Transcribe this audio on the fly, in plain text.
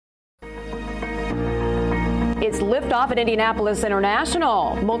It's liftoff at Indianapolis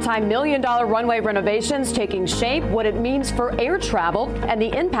International. Multi-million-dollar runway renovations taking shape, what it means for air travel, and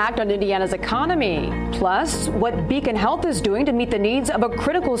the impact on Indiana's economy. Plus, what Beacon Health is doing to meet the needs of a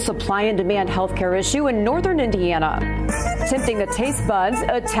critical supply and demand healthcare issue in northern Indiana. Tempting the taste buds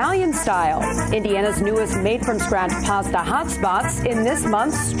Italian style. Indiana's newest made-from-scratch pasta hotspots in this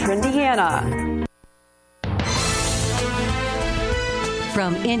month's Trendiana.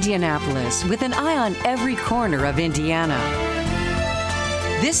 From Indianapolis, with an eye on every corner of Indiana.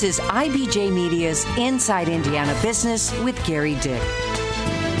 This is IBJ Media's Inside Indiana Business with Gary Dick.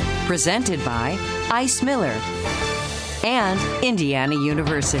 Presented by Ice Miller and Indiana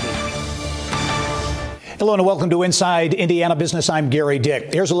University. Hello and welcome to Inside Indiana Business. I'm Gary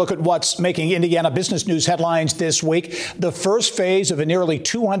Dick. Here's a look at what's making Indiana business news headlines this week. The first phase of a nearly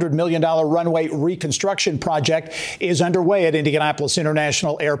 $200 million runway reconstruction project is underway at Indianapolis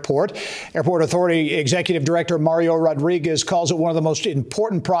International Airport. Airport Authority Executive Director Mario Rodriguez calls it one of the most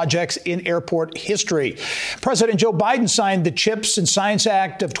important projects in airport history. President Joe Biden signed the CHIPS and Science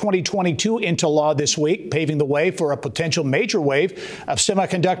Act of 2022 into law this week, paving the way for a potential major wave of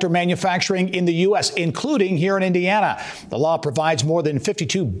semiconductor manufacturing in the U.S., including here in Indiana. The law provides more than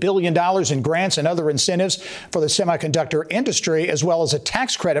 $52 billion in grants and other incentives for the semiconductor industry, as well as a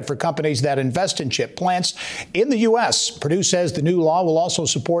tax credit for companies that invest in chip plants in the U.S. Purdue says the new law will also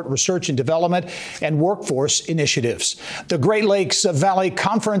support research and development and workforce initiatives. The Great Lakes Valley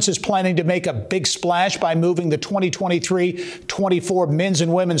Conference is planning to make a big splash by moving the 2023-24 men's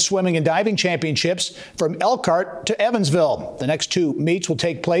and women's swimming and diving championships from Elkhart to Evansville. The next two meets will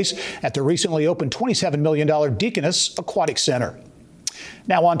take place at the recently opened $27 million Deaconess Aquatic Center.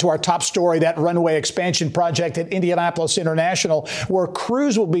 Now on to our top story, that runway expansion project at Indianapolis International, where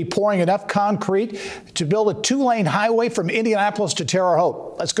crews will be pouring enough concrete to build a 2-lane highway from Indianapolis to Terre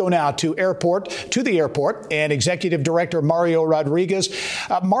Haute. Let's go now to the airport, and Executive Director Mario Rodriguez.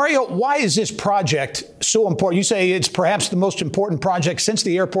 Mario, why is this project so important? You say it's perhaps the most important project since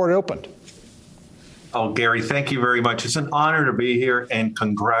the airport opened. Oh, Gary, thank you very much. It's an honor to be here, and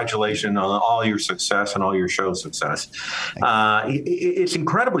congratulations on all your success and all your show success. It's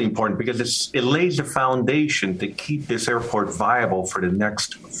incredibly important because it lays the foundation to keep this airport viable for the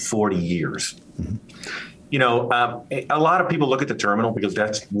next 40 years. Mm-hmm. You know, a lot of people look at the terminal because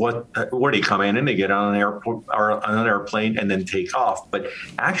that's where they come in and they get on an airport or on an airplane and then take off. But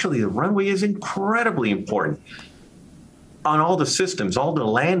actually, the runway is incredibly important. On all the systems, all the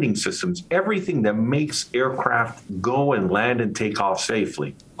landing systems, everything that makes aircraft go and land and take off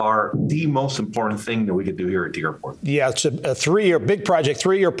safely are the most important thing that we could do here at the airport. Yeah, it's a 3-year big project,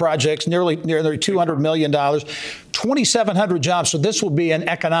 3-year projects, nearly $200 million, 2,700 jobs. So this will be an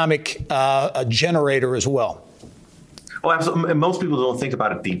economic generator as well. Oh, absolutely. Most people don't think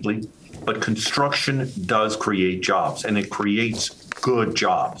about it deeply, but construction does create jobs, and it creates good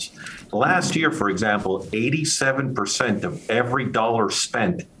jobs. Last year, for example, 87% of every dollar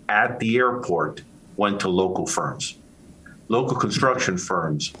spent at the airport went to local firms, local construction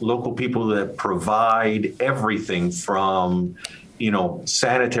firms, local people that provide everything from,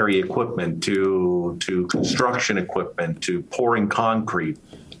 sanitary equipment to construction equipment to pouring concrete.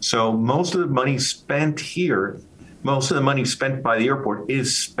 So most of the money spent here, most of the money spent by the airport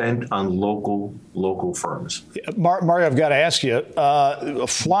is spent on local firms. Mario, I've got to ask you,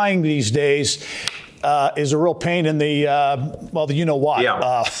 flying these days is a real pain in the, you know what.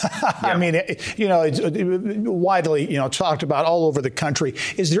 Yeah. I mean, it's widely, talked about all over the country.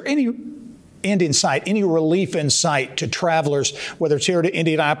 Is there any end in sight, any relief in sight to travelers, whether it's here to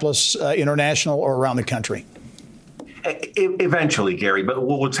Indianapolis International or around the country? Eventually, Gary. But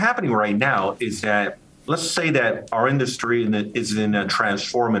what's happening right now is that let's say that our industry is in a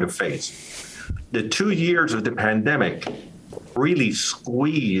transformative phase. The 2 years of the pandemic really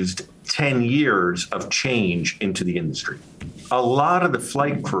squeezed 10 years of change into the industry. A lot of the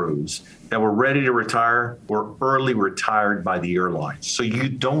flight crews that were ready to retire were early retired by the airlines. So you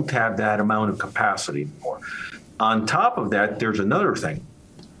don't have that amount of capacity anymore. On top of that, there's another thing.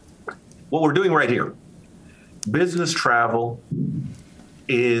 What we're doing right here, business travel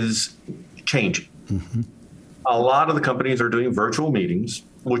is changing. Mm-hmm. A lot of the companies are doing virtual meetings,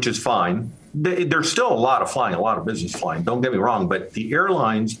 which is fine. There's still a lot of flying, a lot of business flying. Don't get me wrong, but the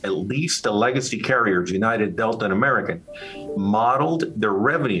airlines, at least the legacy carriers, United, Delta, and American, modeled their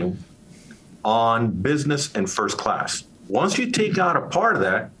revenue on business and first class. Once you take out a part of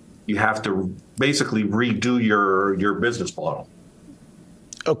that, you have to basically redo your business model.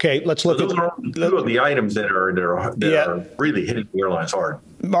 Okay, let's look at two of the items that are really hitting the airlines hard.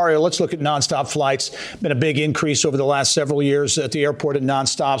 Mario, let's look at nonstop flights. Been a big increase over the last several years at the airport in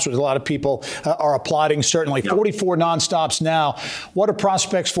nonstops, which a lot of people are applauding, certainly. Yep. 44 nonstops now. What are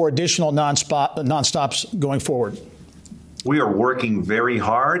prospects for additional nonstops going forward? We are working very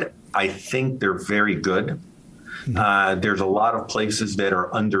hard. I think they're very good. There's a lot of places that are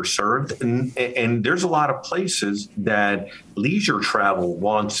underserved, and there's a lot of places that leisure travel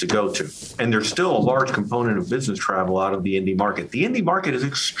wants to go to. And there's still a large component of business travel out of the Indy market. The Indy market is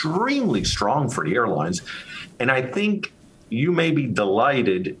extremely strong for the airlines. And I think you may be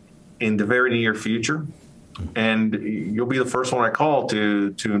delighted in the very near future. And you'll be the first one I call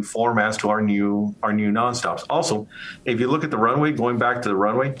to inform as to our new nonstops. Also, if you look at the runway, going back to the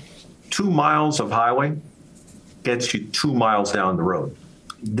runway, 2 miles of highway gets you 2 miles down the road.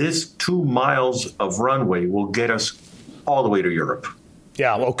 This 2 miles of runway will get us all the way to Europe.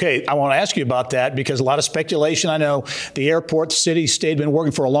 Yeah, okay. I want to ask you about that because a lot of speculation. I know the airport, the city, state, been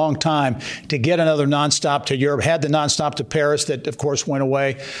working for a long time to get another nonstop to Europe. Had the nonstop to Paris that, of course, went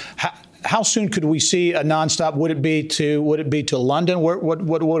away. How soon could we see a nonstop? Would it be to London?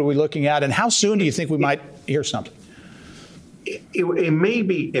 What are we looking at? And how soon do you think we might hear something? It may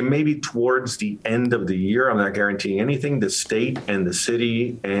be towards the end of the year. I'm not guaranteeing anything. The state and the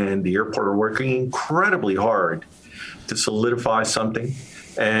city and the airport are working incredibly hard to solidify something.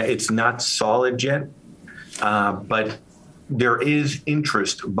 It's not solid yet, but there is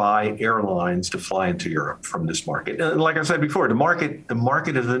interest by airlines to fly into Europe from this market. Like I said before, the market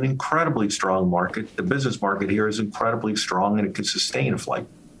is an incredibly strong market. The business market here is incredibly strong, and it can sustain a flight.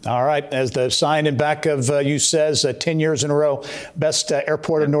 All right. As the sign in back of you says, 10 years in a row, best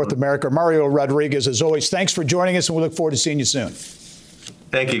airport in North America. Mario Rodriguez, as always, thanks for joining us, and we look forward to seeing you soon.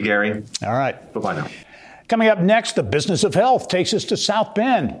 Thank you, Gary. All right. Bye-bye now. Coming up next, the business of health takes us to South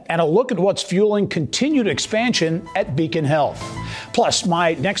Bend and a look at what's fueling continued expansion at Beacon Health. Plus,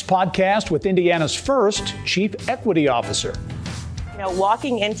 my next podcast with Indiana's first Chief Equity Officer.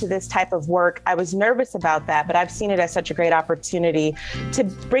 Walking into this type of work, I was nervous about that, but I've seen it as such a great opportunity to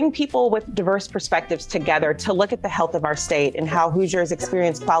bring people with diverse perspectives together to look at the health of our state and how Hoosiers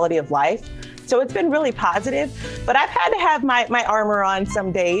experience quality of life. So it's been really positive, but I've had to have my armor on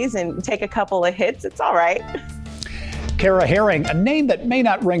some days and take a couple of hits. It's all right. Kara Herring, a name that may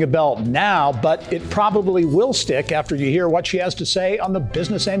not ring a bell now, but it probably will stick after you hear what she has to say on the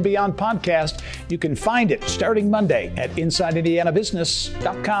Business and Beyond podcast. You can find it starting Monday at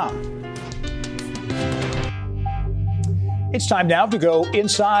InsideIndianaBusiness.com. It's time now to go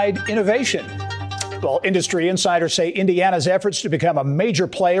inside innovation. Well, industry insiders say Indiana's efforts to become a major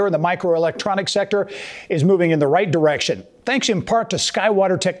player in the microelectronics sector is moving in the right direction, thanks in part to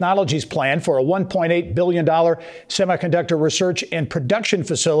Skywater Technologies' plan for a $1.8 billion semiconductor research and production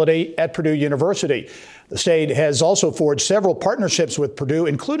facility at Purdue University. The state has also forged several partnerships with Purdue,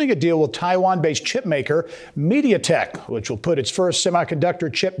 including a deal with Taiwan-based chip maker MediaTek, which will put its first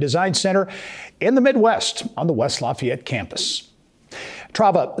semiconductor chip design center in the Midwest on the West Lafayette campus.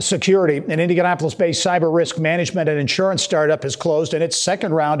 Trava Security, an Indianapolis-based cyber risk management and insurance startup, has closed in its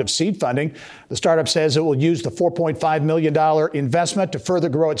second round of seed funding. The startup says it will use the $4.5 million investment to further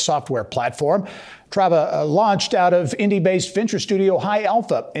grow its software platform. Trava launched out of Indy-based venture studio High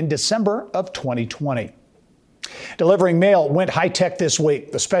Alpha in December of 2020. Delivering mail went high-tech this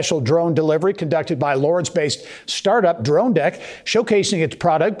week. The special drone delivery conducted by Lawrence-based startup Drone Deck, showcasing its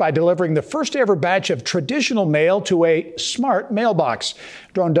product by delivering the first ever batch of traditional mail to a smart mailbox.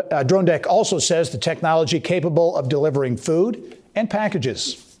 Drone Deck also says the technology capable of delivering food and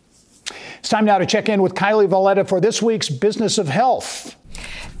packages. It's time now to check in with Kylie Valletta for this week's Business of Health.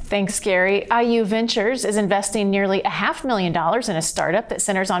 Thanks, Gary. IU Ventures is investing nearly $500,000 in a startup that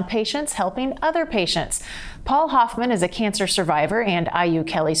centers on patients helping other patients. Paul Hoffman is a cancer survivor and IU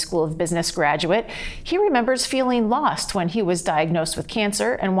Kelley School of Business graduate. He remembers feeling lost when he was diagnosed with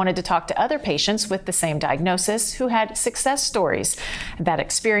cancer and wanted to talk to other patients with the same diagnosis who had success stories. That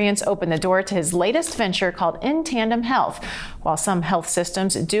experience opened the door to his latest venture called In Tandem Health. While some health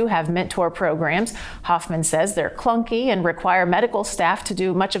systems do have mentor programs, Hoffman says they're clunky and require medical staff to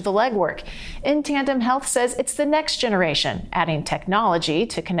do much of the legwork. In Tandem Health says it's the next generation, adding technology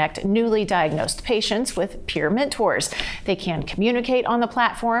to connect newly diagnosed patients with peer mentors. They can communicate on the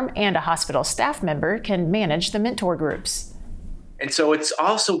platform, and a hospital staff member can manage the mentor groups. And so it's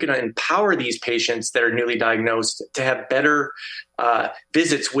also going to empower these patients that are newly diagnosed to have better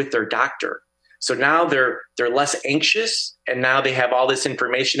visits with their doctor. So now they're less anxious, and now they have all this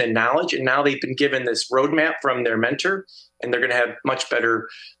information and knowledge, and now they've been given this roadmap from their mentor, and they're going to have much better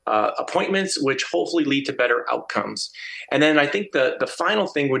appointments, which hopefully lead to better outcomes. And then I think the final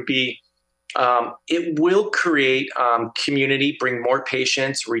thing would be it will create community, bring more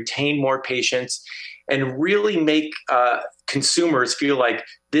patients, retain more patients, and really make consumers feel like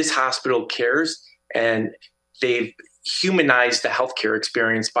this hospital cares, and they've humanized the healthcare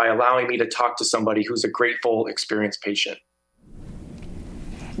experience by allowing me to talk to somebody who's a grateful, experienced patient.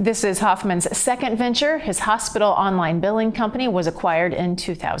 This is Hoffman's second venture. His hospital online billing company was acquired in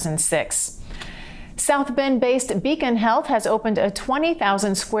 2006. South Bend-based Beacon Health has opened a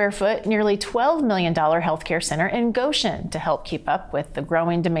 20,000 square foot, nearly $12 million healthcare center in Goshen to help keep up with the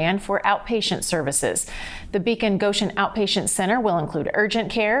growing demand for outpatient services. The Beacon Goshen Outpatient Center will include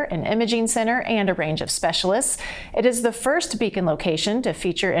urgent care, an imaging center, and a range of specialists. It is the first Beacon location to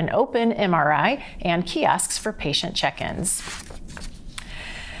feature an open MRI and kiosks for patient check-ins.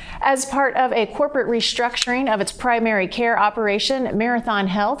 As part of a corporate restructuring of its primary care operation, Marathon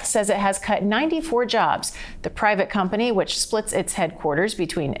Health says it has cut 94 jobs. The private company, which splits its headquarters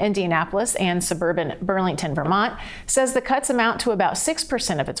between Indianapolis and suburban Burlington, Vermont, says the cuts amount to about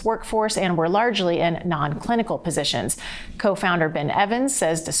 6% of its workforce and were largely in non-clinical positions. Co-founder Ben Evans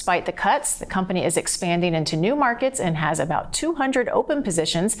says despite the cuts, the company is expanding into new markets and has about 200 open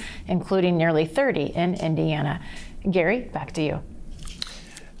positions, including nearly 30 in Indiana. Gary, back to you.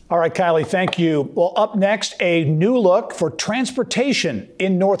 All right, Kylie, thank you. Well, up next, a new look for transportation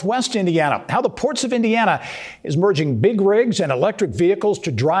in Northwest Indiana. How the ports of Indiana is merging big rigs and electric vehicles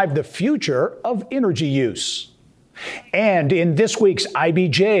to drive the future of energy use. And in this week's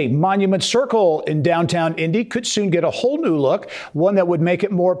IBJ, Monument Circle in downtown Indy could soon get a whole new look, one that would make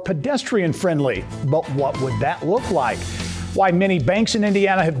it more pedestrian friendly. But what would that look like? Why many banks in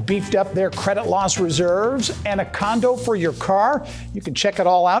Indiana have beefed up their credit loss reserves, and a condo for your car. You can check it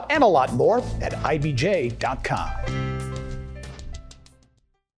all out and a lot more at IBJ.com.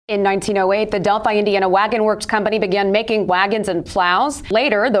 In 1908, the Delphi, Indiana Wagon Works Company began making wagons and plows.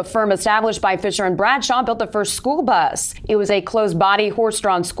 Later, the firm established by Fisher and Bradshaw built the first school bus. It was a closed-body,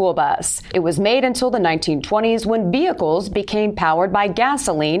 horse-drawn school bus. It was made until the 1920s when vehicles became powered by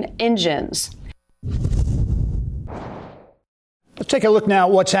gasoline engines. Let's take a look now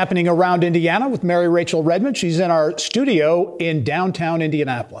at what's happening around Indiana with Mary Rachel Redmond. She's in our studio in downtown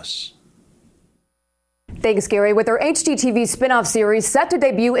Indianapolis. Thanks, Gary. With her HGTV spinoff series set to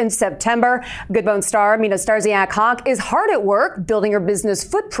debut in September, Goodbone star Mina Starziak-Hawk is hard at work building her business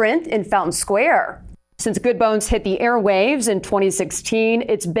footprint in Fountain Square. Since Goodbones hit the airwaves in 2016,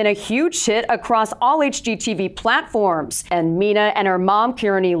 it's been a huge hit across all HGTV platforms. And Mina and her mom,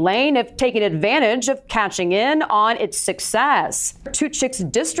 Karen Elaine, have taken advantage of catching in on its success. Two Chicks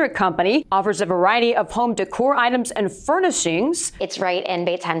District Company offers a variety of home decor items and furnishings. It's right in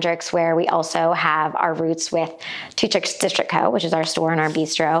Bates Hendricks, where we also have our roots with Two Chicks District Co., which is our store and our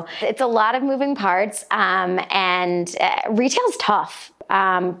bistro. It's a lot of moving parts, and retail's tough.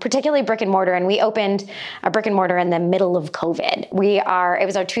 Particularly brick and mortar, and we opened a brick and mortar in the middle of COVID. It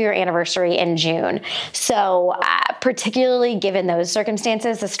was our 2-year anniversary in June. So particularly given those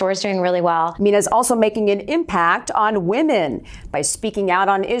circumstances, the store's doing really well. Mina's also making an impact on women by speaking out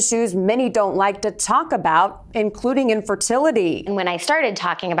on issues many don't like to talk about, including infertility. And when I started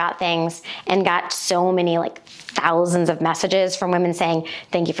talking about things and got so many, thousands of messages from women saying,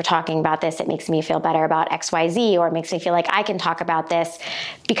 thank you for talking about this. It makes me feel better about XYZ, or it makes me feel like I can talk about this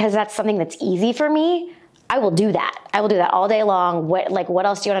because that's something that's easy for me. I will do that. I will do that all day long. What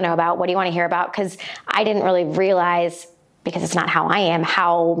else do you want to know about? What do you want to hear about? Because I didn't really realize, because it's not how I am,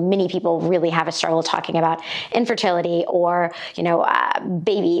 how many people really have a struggle talking about infertility or,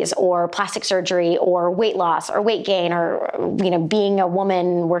 babies or plastic surgery or weight loss or weight gain or, being a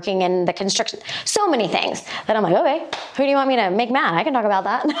woman working in the construction. So many things that I'm like, okay, who do you want me to make mad? I can talk about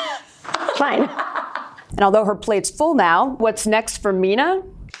that. Fine. And although her plate's full now, what's next for Mina?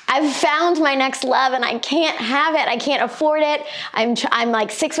 I've found my next love and I can't have it. I can't afford it. I'm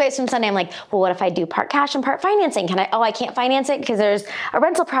 6 ways from Sunday. I'm like, well, what if I do part cash and part financing? I can't finance it because there's a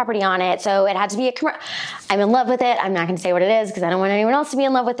rental property on it. So it had to be a commercial. I'm in love with it. I'm not going to say what it is because I don't want anyone else to be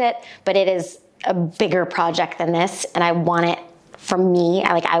in love with it, but it is a bigger project than this. And I want it from me.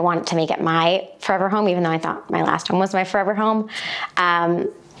 I want to make it my forever home, even though I thought my last home was my forever home.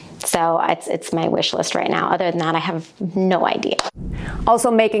 So it's my wish list right now. Other than that, I have no idea. Also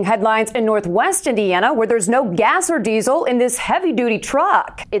making headlines in Northwest Indiana, where there's no gas or diesel in this heavy-duty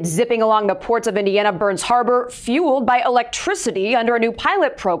truck. It's zipping along the ports of Indiana Burns Harbor, fueled by electricity under a new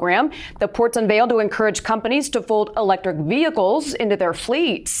pilot program the ports unveiled to encourage companies to fold electric vehicles into their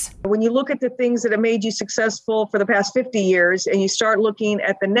fleets. When you look at the things that have made you successful for the past 50 years, and you start looking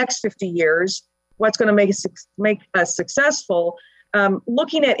at the next 50 years, what's going to make us successful,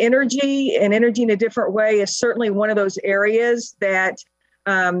 looking at energy and energy in a different way is certainly one of those areas that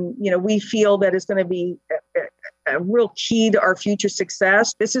We feel that it's going to be a real key to our future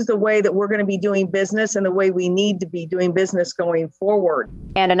success. This is the way that we're going to be doing business and the way we need to be doing business going forward.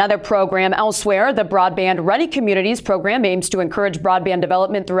 And another program elsewhere, the Broadband Ready Communities program aims to encourage broadband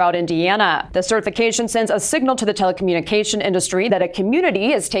development throughout Indiana. The certification sends a signal to the telecommunication industry that a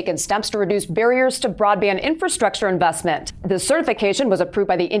community has taken steps to reduce barriers to broadband infrastructure investment. The certification was approved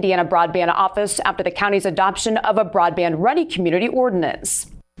by the Indiana Broadband Office after the county's adoption of a Broadband Ready Community Ordinance.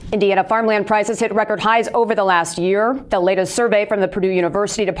 Indiana farmland prices hit record highs over the last year. The latest survey from the Purdue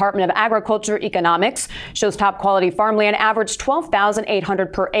University Department of Agriculture Economics shows top quality farmland averaged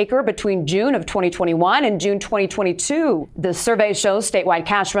 $12,800 per acre between June of 2021 and June 2022. The survey shows statewide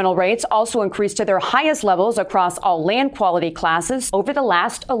cash rental rates also increased to their highest levels across all land quality classes over the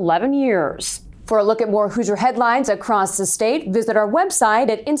last 11 years. For a look at more Hoosier headlines across the state, visit our website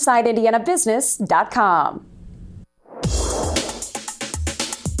at InsideIndianaBusiness.com.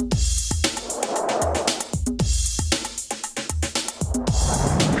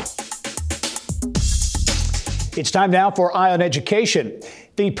 It's time now for Eye on Education.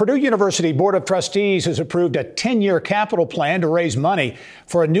 The Purdue University Board of Trustees has approved a 10-year capital plan to raise money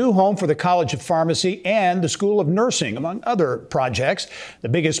for a new home for the College of Pharmacy and the School of Nursing, among other projects. The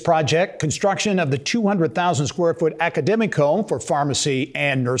biggest project, construction of the 200,000 square foot academic home for pharmacy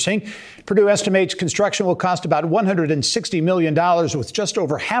and nursing. Purdue estimates construction will cost about $160 million, with just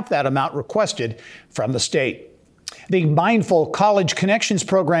over half that amount requested from the state. The Mindful College Connections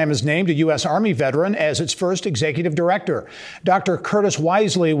program is named a U.S. Army veteran as its first executive director. Dr. Curtis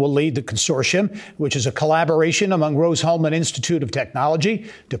Wisely will lead the consortium, which is a collaboration among Rose-Hulman Institute of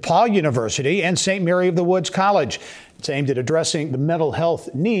Technology, DePaul University, and St. Mary of the Woods College. It's aimed at addressing the mental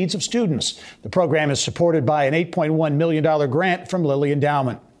health needs of students. The program is supported by an $8.1 million grant from Lilly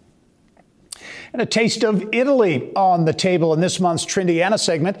Endowment. And a taste of Italy on the table in this month's Trendiana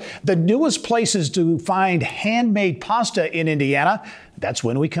segment. The newest places to find handmade pasta in Indiana. That's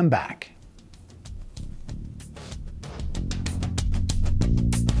when we come back.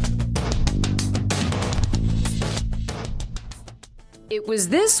 It was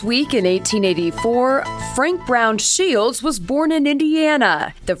this week in 1884, Frank Brown Shields was born in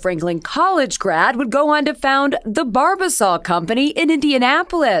Indiana. The Franklin College grad would go on to found the Barbasol Company in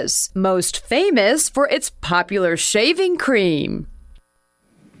Indianapolis, most famous for its popular shaving cream.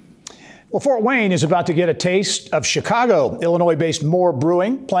 Well, Fort Wayne is about to get a taste of Chicago. Illinois-based Moore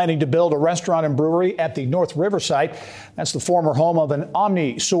Brewing planning to build a restaurant and brewery at the North River site. That's the former home of an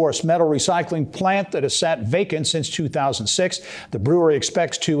OmniSource metal recycling plant that has sat vacant since 2006. The brewery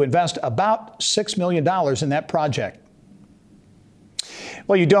expects to invest about $6 million in that project.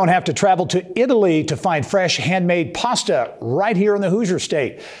 Well, you don't have to travel to Italy to find fresh handmade pasta right here in the Hoosier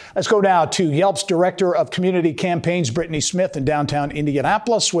State. Let's go now to Yelp's Director of Community Campaigns, Brittany Smith, in downtown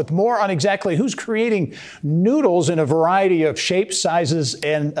Indianapolis, with more on exactly who's creating noodles in a variety of shapes, sizes,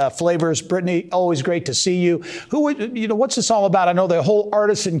 and flavors. Brittany, always great to see you. What's this all about? I know the whole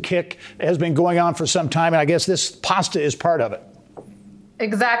artisan kick has been going on for some time, and I guess this pasta is part of it.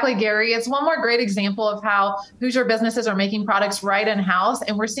 Exactly, Gary. It's one more great example of how Hoosier businesses are making products right in-house.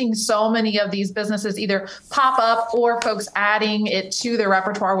 And we're seeing so many of these businesses either pop up or folks adding it to their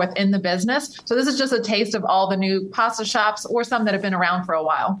repertoire within the business. So this is just a taste of all the new pasta shops or some that have been around for a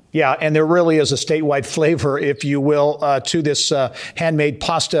while. Yeah, and there really is a statewide flavor, if you will, to this handmade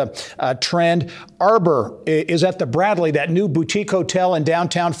pasta trend. Arbor is at the Bradley, that new boutique hotel in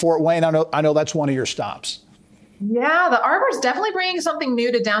downtown Fort Wayne. I know that's one of your stops. Yeah, the Arbor is definitely bringing something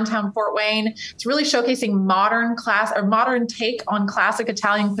new to downtown Fort Wayne. It's really showcasing modern take on classic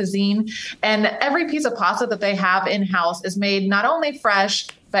Italian cuisine. And every piece of pasta that they have in-house is made not only fresh,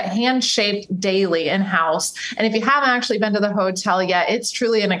 but hand-shaped daily in-house. And if you haven't actually been to the hotel yet, it's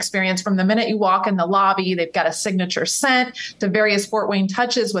truly an experience. From the minute you walk in the lobby, they've got a signature scent to various Fort Wayne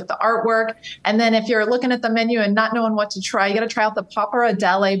touches with the artwork. And then if you're looking at the menu and not knowing what to try, you got to try out the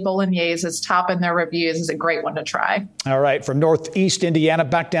Pappardelle Bolognese. It's top in their reviews. It's a great one to try. All right, from Northeast Indiana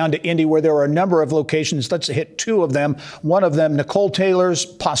back down to Indy, where there are a number of locations. Let's hit two of them. One of them, Nicole Taylor's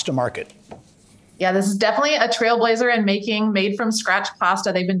Pasta Market. Yeah, this is definitely a trailblazer in making made from scratch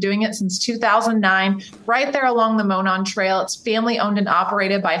pasta. They've been doing it since 2009, right there along the Monon Trail. It's family owned and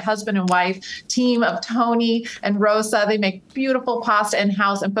operated by husband and wife team of Tony and Rosa. They make beautiful pasta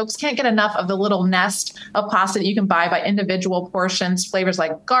in-house, and folks can't get enough of the little nest of pasta that you can buy by individual portions, flavors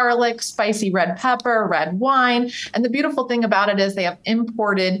like garlic, spicy red pepper, red wine. And the beautiful thing about it is they have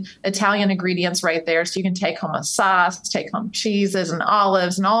imported Italian ingredients right there. So you can take home a sauce, take home cheeses and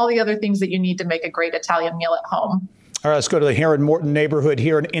olives and all the other things that you need to make a great Italian meal at home. All right, let's go to the Heron Morton neighborhood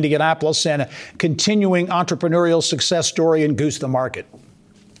here in Indianapolis and a continuing entrepreneurial success story in Goose the Market.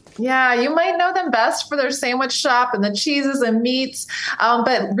 Yeah, you might know them best for their sandwich shop and the cheeses and meats.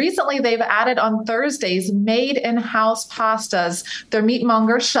 But recently they've added on Thursdays made in-house pastas. Their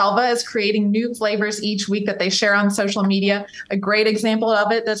meatmonger, Shelva, is creating new flavors each week that they share on social media. A great example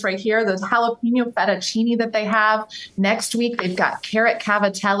of it that's right here, the jalapeno fettuccine that they have. Next week, they've got carrot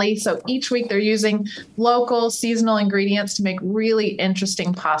cavatelli. So each week they're using local seasonal ingredients to make really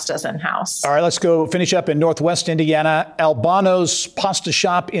interesting pastas in-house. All right, let's go finish up in Northwest Indiana. Albano's Pasta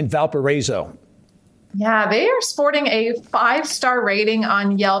Shop in Valparaiso. Yeah, they are sporting a 5-star rating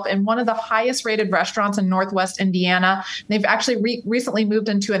on Yelp and one of the highest rated restaurants in Northwest Indiana. They've actually recently moved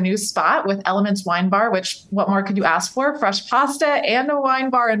into a new spot with Elements Wine Bar, which what more could you ask for? Fresh pasta and a wine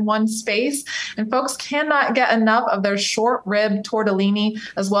bar in one space. And folks cannot get enough of their short rib tortellini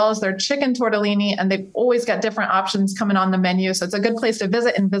as well as their chicken tortellini. And they've always got different options coming on the menu. So it's a good place to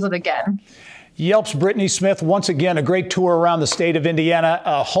visit and visit again. Yelp's Brittany Smith, once again, a great tour around the state of Indiana,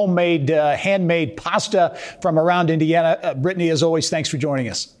 homemade, handmade pasta from around Indiana. Brittany, as always, thanks for joining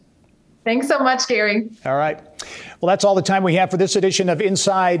us. Thanks so much, Gary. All right. Well, that's all the time we have for this edition of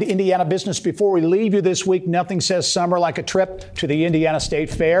Inside Indiana Business. Before we leave you this week, nothing says summer like a trip to the Indiana State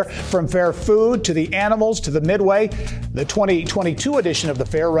Fair. From fair food to the animals to the Midway, the 2022 edition of the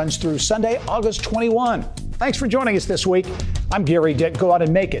fair runs through Sunday, August 21. Thanks for joining us this week. I'm Gary Dick. Go out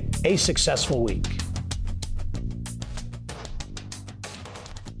and make it a successful week.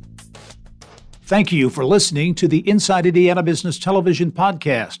 Thank you for listening to the Inside Indiana Business Television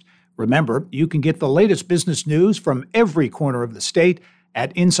podcast. Remember, you can get the latest business news from every corner of the state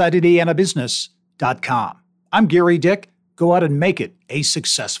at InsideIndianaBusiness.com. I'm Gary Dick. Go out and make it a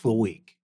successful week.